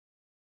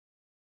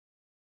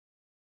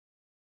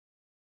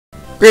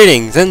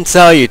Greetings and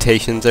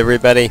salutations,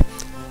 everybody,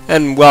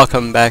 and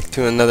welcome back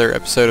to another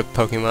episode of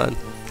Pokemon.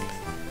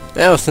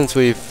 Now, since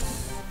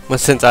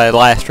I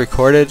last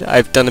recorded,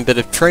 I've done a bit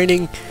of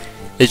training.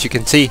 As you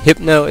can see,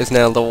 Hypno is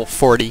now level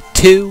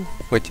 42,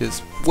 which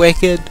is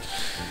wicked.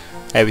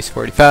 Abby's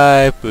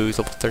 45, Boo's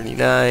level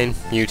 39,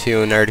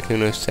 Mewtwo and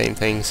Articuno, same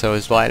thing, so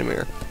is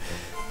Vladimir.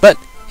 But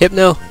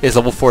Hypno is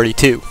level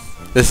 42.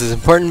 This is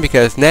important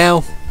because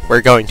now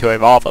we're going to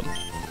evolve him.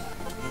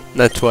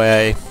 That's why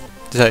I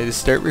decided to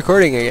start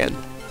recording again.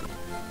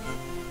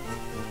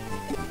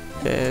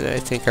 And I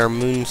think our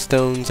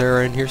moonstones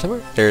are in here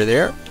somewhere. There they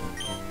are.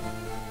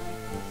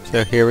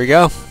 So here we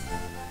go.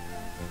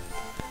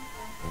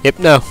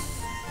 Hypno.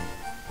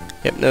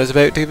 Hypno's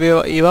about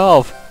to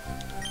evolve.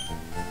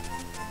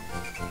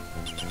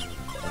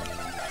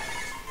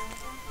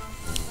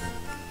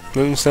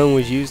 Moonstone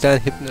was used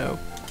on Hypno.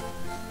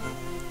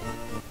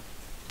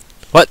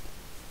 What?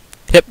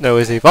 Hypno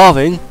is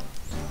evolving?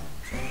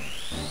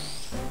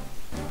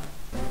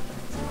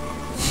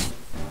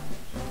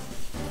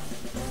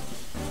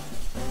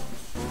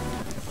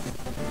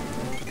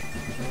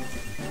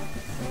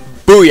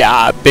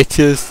 Booyah,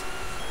 bitches!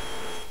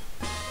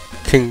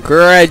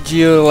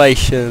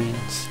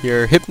 Congratulations!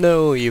 Your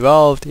Hypno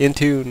evolved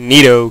into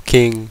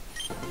Nidoking.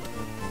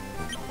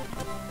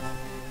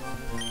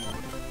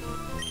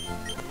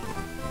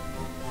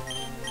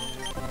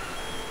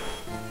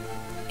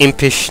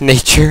 Impish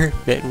nature,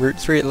 met root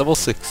 3 at level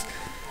 6.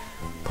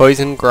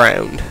 Poison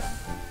ground.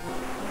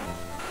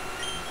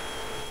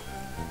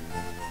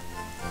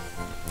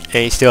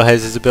 And he still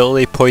has his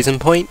ability, Poison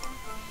Point.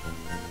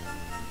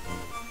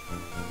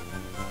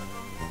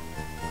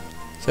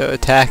 So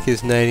attack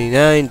is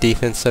 99,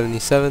 defense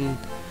 77,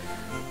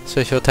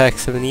 special attack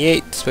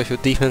 78, special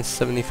defense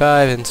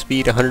 75, and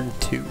speed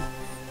 102.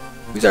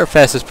 Who's our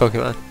fastest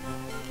Pokemon?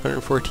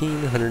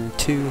 114,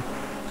 102,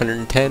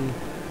 110,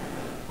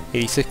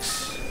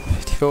 86,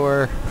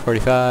 54,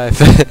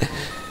 45.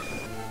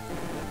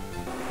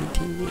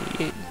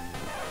 1888.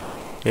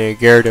 Yeah,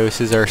 Gyarados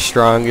is our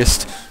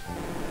strongest.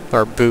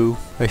 Or Boo,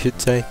 I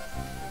should say.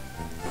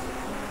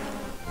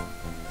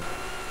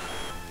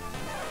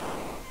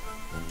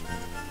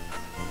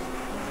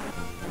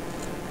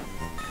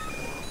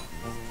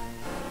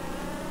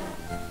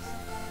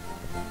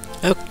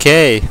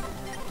 Okay,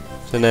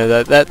 so now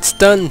that that's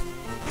done,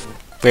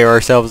 we have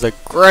ourselves a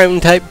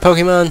ground-type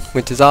Pokemon,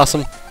 which is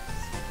awesome.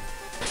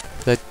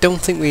 But I don't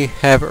think we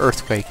have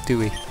Earthquake, do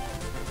we?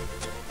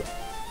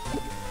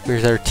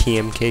 Here's our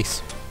TM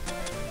case.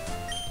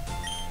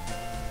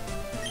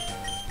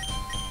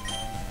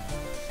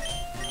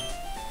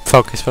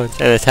 Focus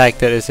Punch, an attack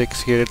that is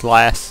executed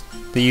last.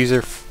 The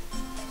user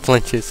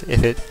flinches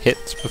if it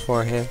hits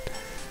beforehand.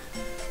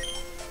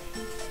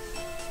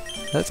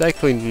 That's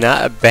actually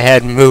not a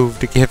bad move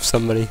to give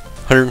somebody.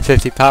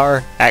 150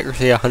 power,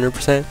 accuracy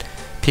 100%,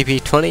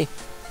 PP 20.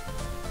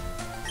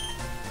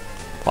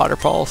 Water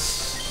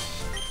Pulse.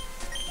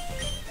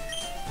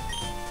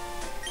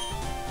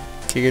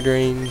 Giga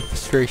Drain,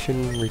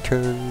 Frustration,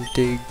 Return,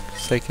 Dig,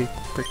 Psychic,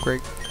 Brick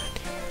Break.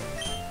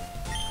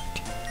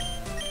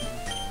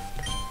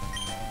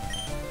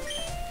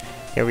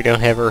 Yeah, we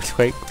don't have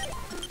Earthquake,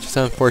 which is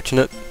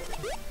unfortunate.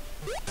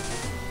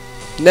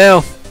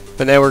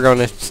 But now we're going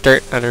to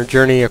start on our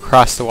journey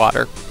across the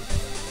water.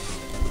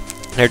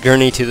 Our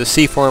journey to the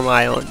Seaform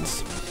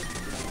Islands.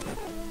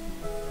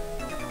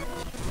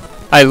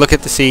 I look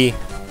at the sea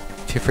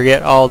to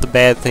forget all the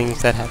bad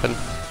things that happen.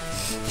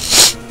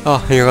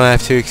 Oh, you're going to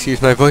have to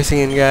excuse my voice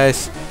again,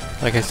 guys.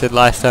 Like I said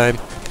last time,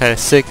 kind of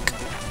sick.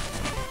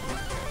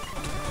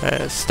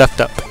 Stuffed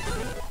up.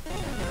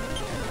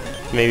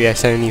 Maybe I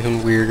sound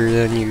even weirder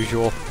than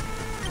usual.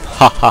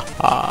 Ha ha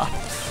ha.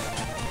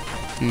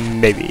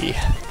 Maybe.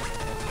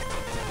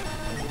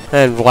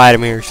 And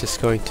Vladimir's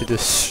just going to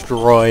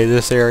destroy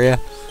this area.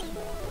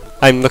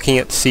 I'm looking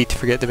at the sea to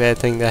forget the bad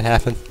thing that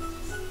happened.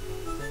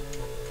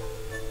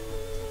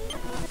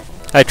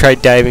 I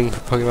tried diving for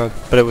Pokemon,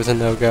 but it was a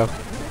no-go.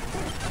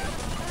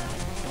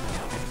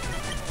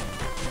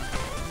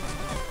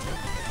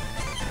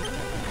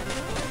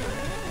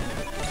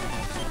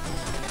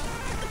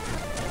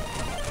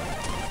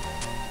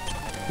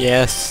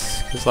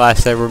 Yes, because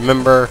last I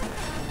remember,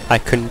 I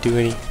couldn't do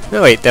any...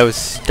 No wait, that was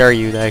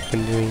Staryu that I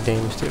couldn't do any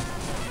damage to.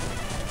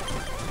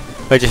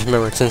 I just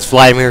remembered, since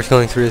Vladimir is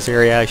going through this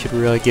area, I should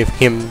really give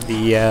him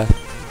the,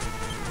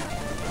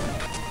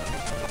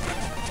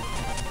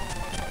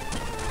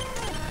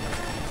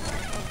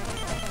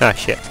 Ah,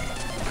 shit.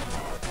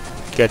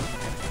 Good.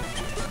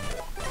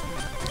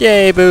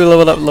 Yay, Boo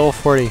leveled up level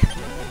 40.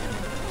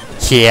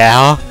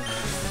 Yeah!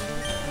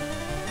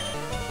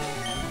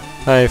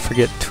 I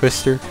forget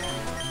Twister.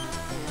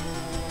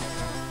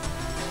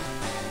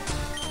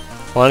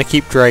 I want to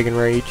keep Dragon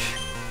Rage.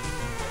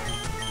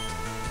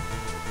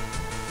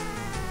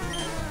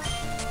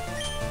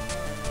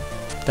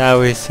 That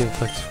always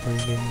seems like spring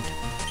damage.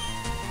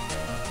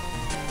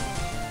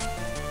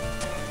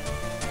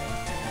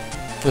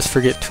 Let's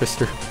forget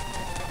Twister.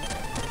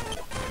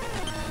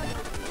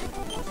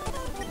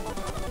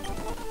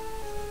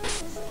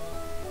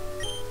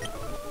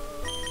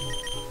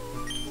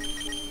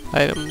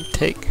 Item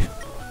take.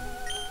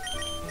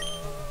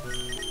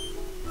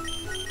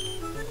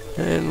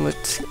 And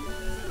let's see.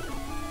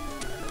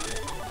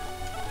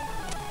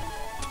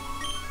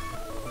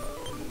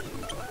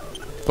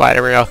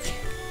 Vitamin.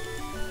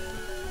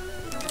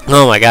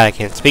 Oh my god, I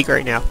can't speak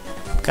right now.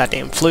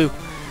 Goddamn flu.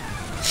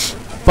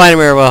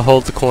 Vladimir will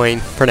hold the coin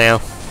for now.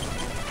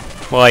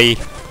 While he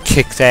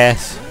kicks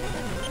ass,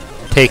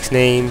 takes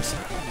names,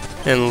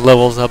 and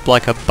levels up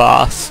like a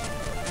boss.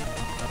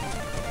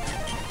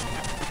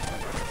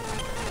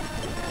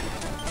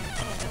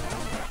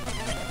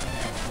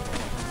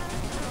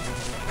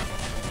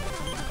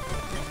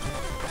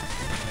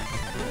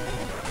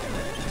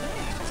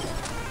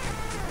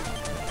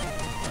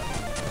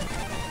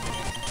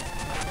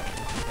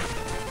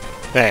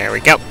 There we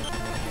go.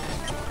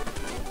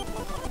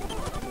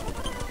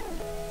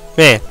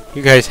 Man,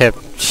 you guys have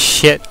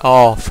shit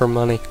all for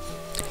money.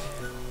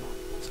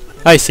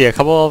 I see a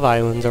couple of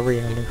islands over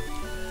yonder.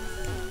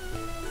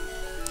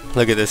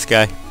 Look at this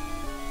guy.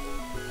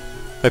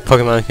 My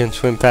Pokemon can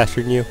swim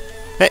faster than you.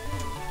 Hey,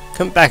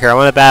 come back here, I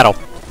want to battle.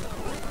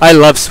 I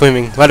love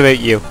swimming. What about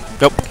you?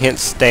 Nope, can't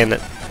stand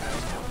it.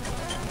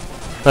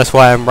 That's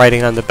why I'm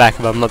riding on the back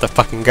of a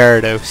motherfucking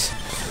Gyarados.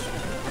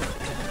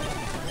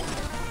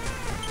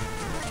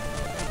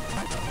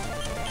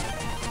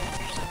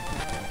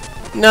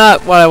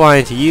 Not what I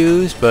wanted to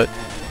use, but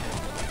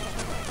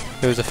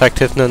it was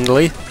effective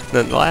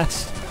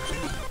nonetheless.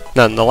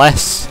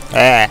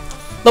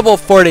 Level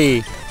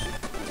 40!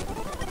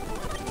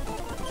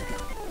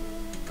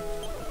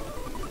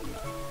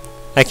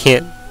 I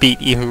can't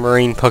beat even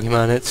marine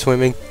Pokemon at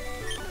swimming.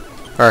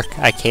 Or,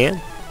 I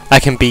can? I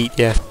can beat,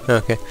 yeah.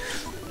 Okay.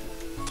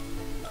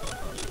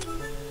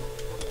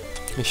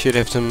 I should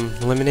have some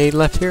lemonade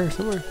left here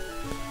somewhere.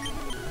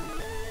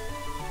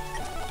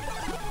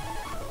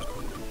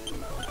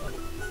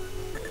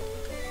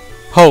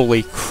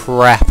 Holy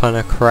crap on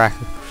a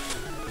cracker.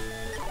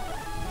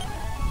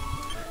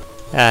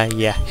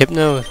 Yeah,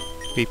 Hypno would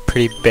be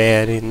pretty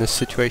bad in this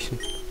situation.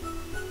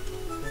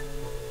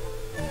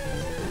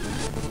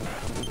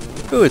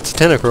 Ooh, it's a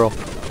Tentacruel.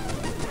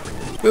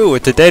 Ooh,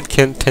 it's a dead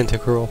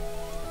Tentacruel.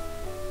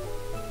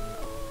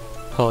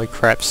 Holy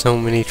crap, so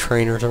many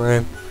trainers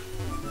around.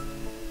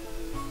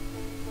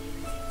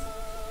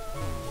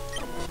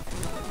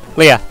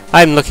 Well, yeah,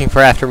 I'm looking for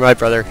after my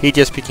brother. He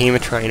just became a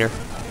trainer.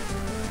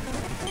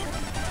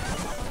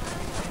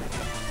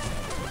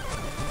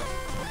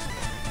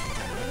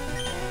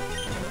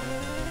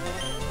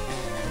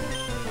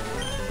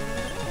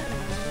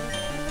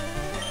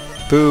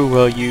 Boo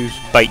will use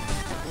Bite.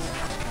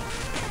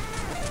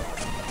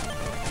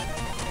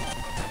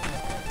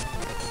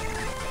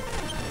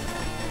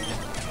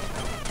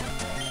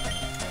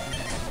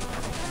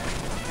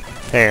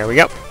 There we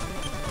go.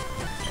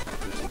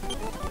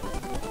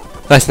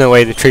 That's no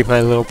way to treat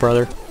my little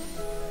brother.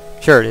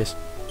 Sure it is.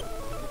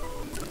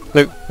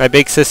 Look, my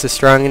big sis is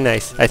strong and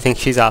nice. I think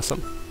she's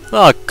awesome.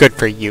 Oh, good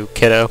for you,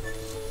 kiddo.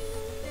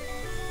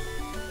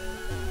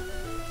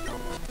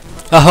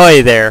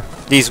 Ahoy there!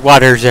 These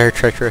waters are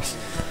treacherous.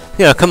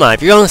 You know, come on,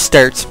 if you're gonna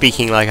start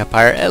speaking like a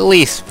pirate, at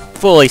least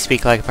fully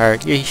speak like a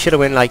pirate. You should have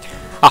went like,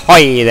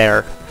 ahoy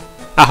there!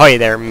 Ahoy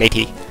there,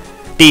 matey.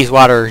 These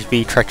waters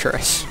be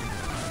treacherous.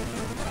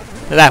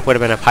 That would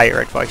have been a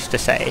pirate voice to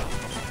say.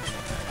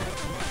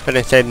 But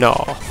instead,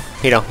 no,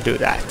 he don't do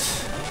that.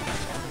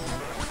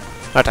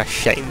 What a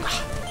shame.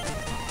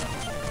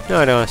 No,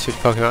 I don't want to switch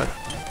Pokemon.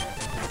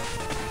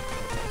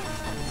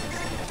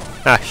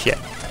 Ah, shit.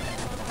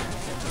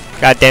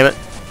 God damn it.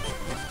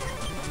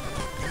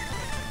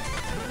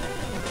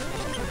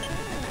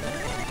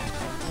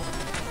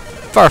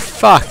 For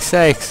fuck's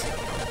sakes.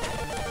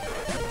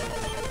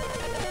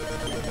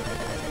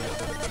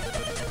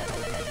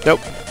 Nope.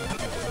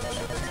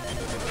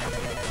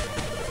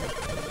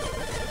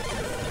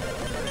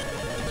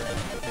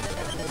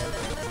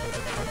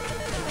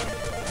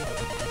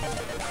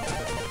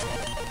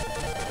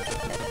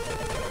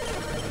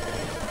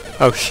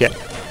 Oh shit.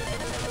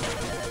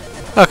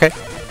 Okay,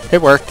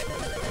 it worked.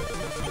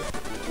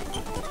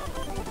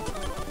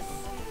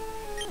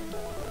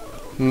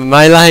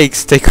 My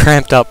legs, they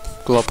cramped up.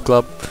 Glub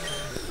glub.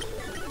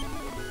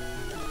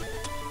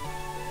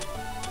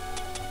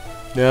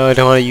 No, I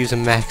don't want to use a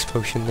max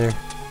potion there.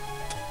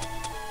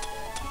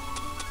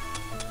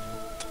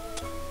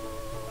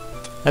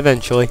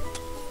 Eventually.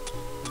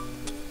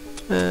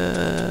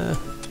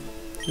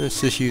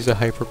 Let's just use a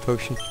hyper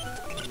potion.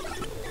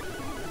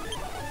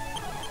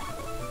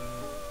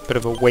 Bit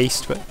of a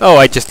waste, but oh,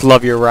 I just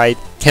love your ride.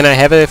 Can I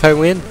have it if I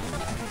win?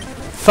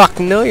 Fuck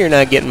no, you're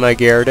not getting my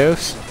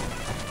Gyarados.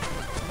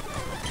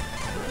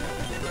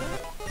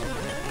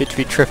 Bitch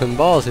be tripping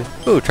balls.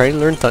 Ooh, trying to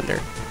learn Thunder.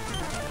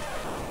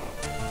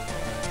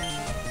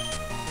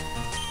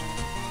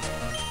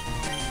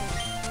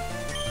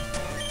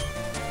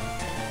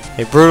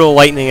 A brutal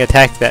lightning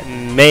attack that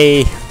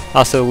may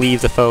also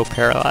leave the foe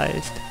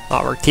paralyzed.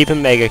 Oh, we're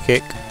keeping Mega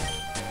Kick.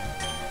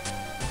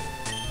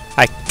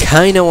 I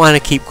kinda want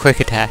to keep Quick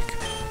Attack.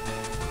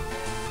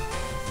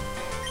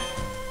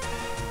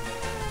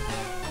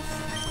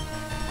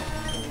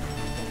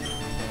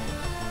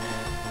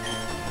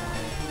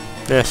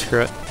 Yeah,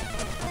 screw it.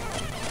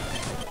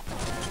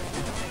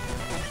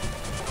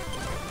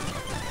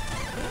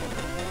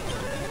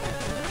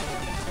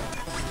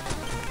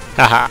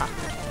 Haha.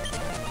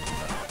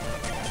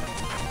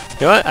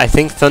 You know what? I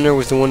think Thunder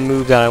was the one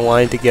move that I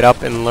wanted to get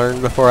up and learn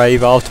before I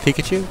evolved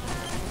Pikachu.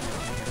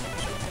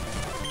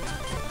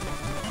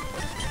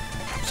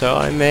 So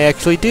I may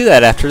actually do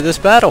that after this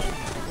battle.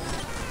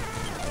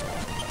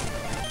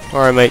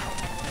 Or I might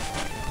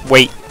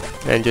wait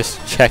and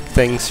just check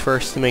things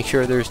first to make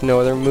sure there's no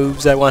other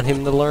moves I want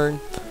him to learn.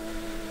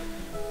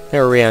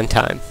 Are we on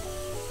time?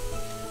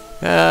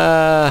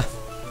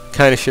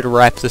 Kinda should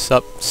wrap this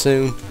up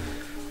soon.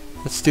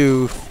 Let's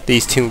do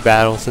these 2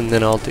 battles and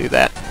then I'll do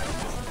that.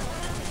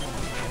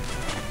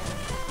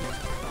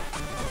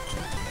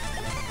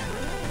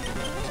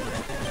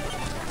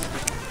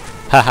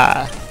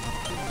 Haha.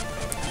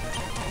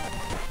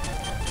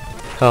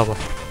 Oh boy.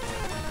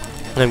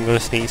 I'm gonna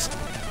sneeze.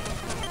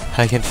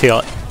 I can feel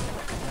it.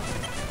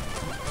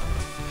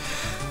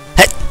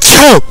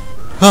 Achoo!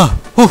 Oh,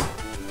 whew.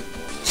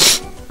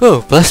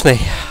 Oh, bless me.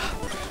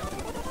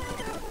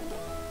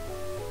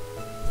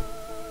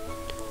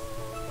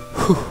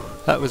 Whew,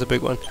 that was a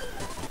big one.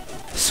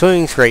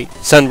 Swimming's great.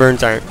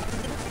 Sunburns aren't.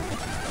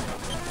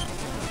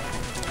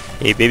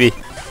 Hey, baby.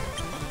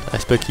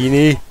 Nice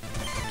bikini.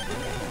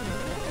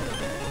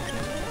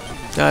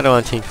 No, I don't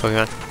want to change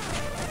Pokemon.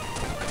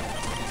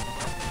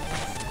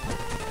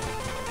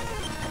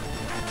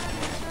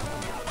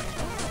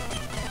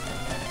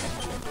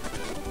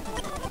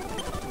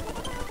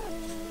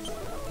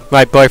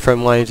 My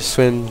boyfriend wanted to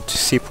swim to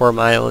Seaporm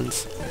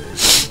Islands.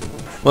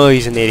 Well,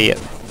 he's an idiot.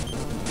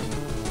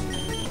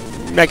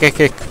 Mega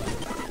kick.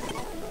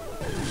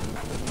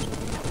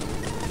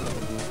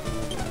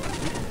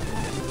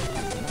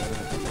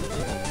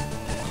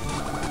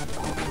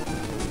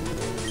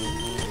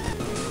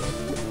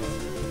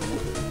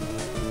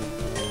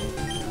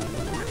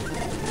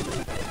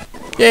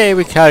 Yay,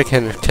 we caught a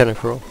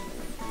tentacruel.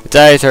 Its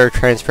eyes are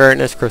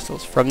transparent as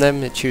crystals. From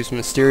them, it shoots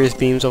mysterious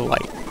beams of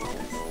light.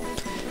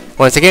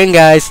 Once again,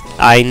 guys,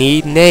 I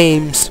need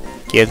names.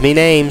 Give me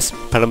names.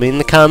 Put them in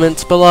the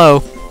comments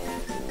below.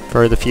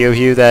 For the few of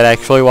you that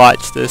actually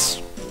watch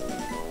this.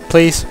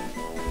 Please.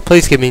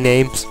 Please give me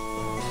names.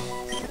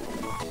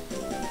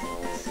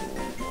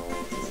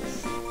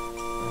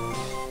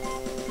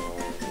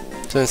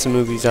 Since the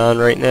movie's on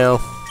right now,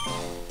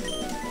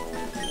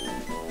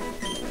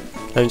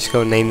 I'm just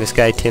going to name this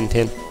guy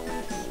Tintin.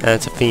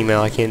 That's a female,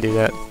 I can't do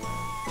that.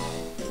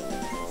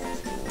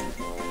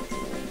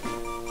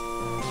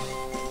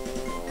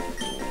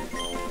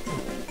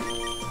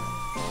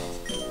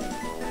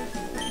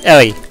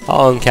 Ellie,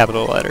 all in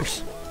capital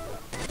letters.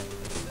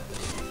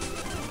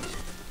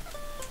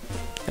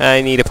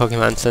 I need a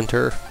Pokemon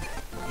Center.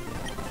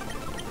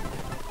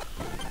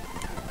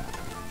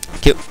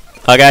 Cute.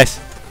 Well, guys,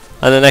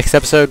 on the next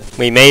episode,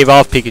 we may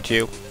evolve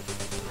Pikachu.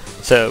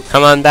 So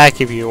come on back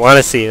if you want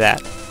to see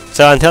that.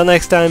 So until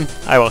next time,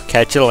 I will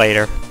catch you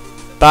later.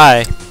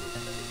 Bye.